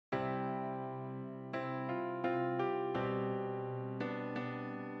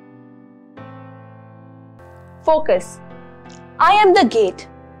Focus. I am the gate.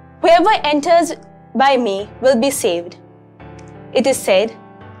 Whoever enters by me will be saved. It is said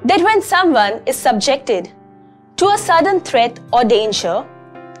that when someone is subjected to a sudden threat or danger,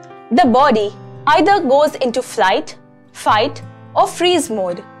 the body either goes into flight, fight, or freeze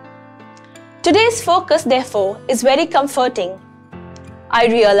mode. Today's focus, therefore, is very comforting. I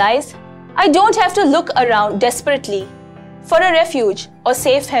realize I don't have to look around desperately for a refuge or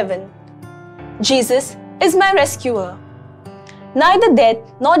safe haven. Jesus is my rescuer. Neither death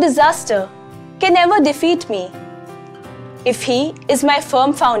nor disaster can ever defeat me if He is my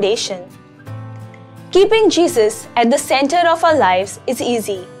firm foundation. Keeping Jesus at the center of our lives is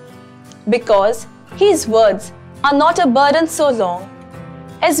easy because His words are not a burden so long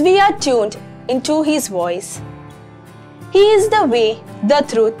as we are tuned into His voice. He is the way, the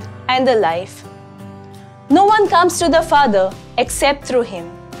truth, and the life. No one comes to the Father except through Him.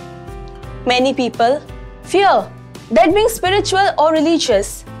 Many people fear that being spiritual or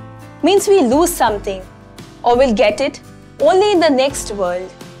religious means we lose something or will get it only in the next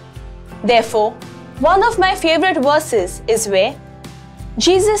world. Therefore, one of my favorite verses is where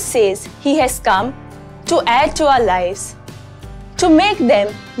Jesus says He has come to add to our lives, to make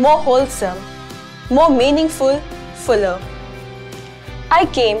them more wholesome, more meaningful, fuller. I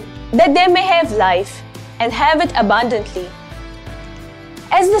came that they may have life and have it abundantly.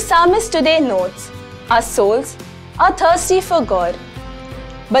 As the psalmist today notes, our souls are thirsty for God,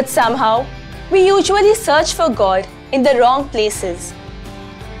 but somehow we usually search for God in the wrong places,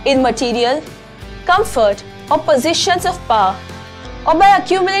 in material, comfort, or positions of power, or by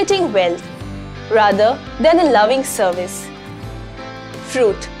accumulating wealth, rather than in loving service.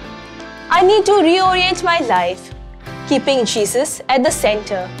 Fruit. I need to reorient my life, keeping Jesus at the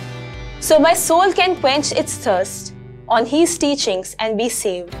center, so my soul can quench its thirst on His teachings and be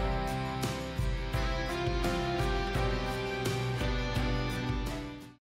saved.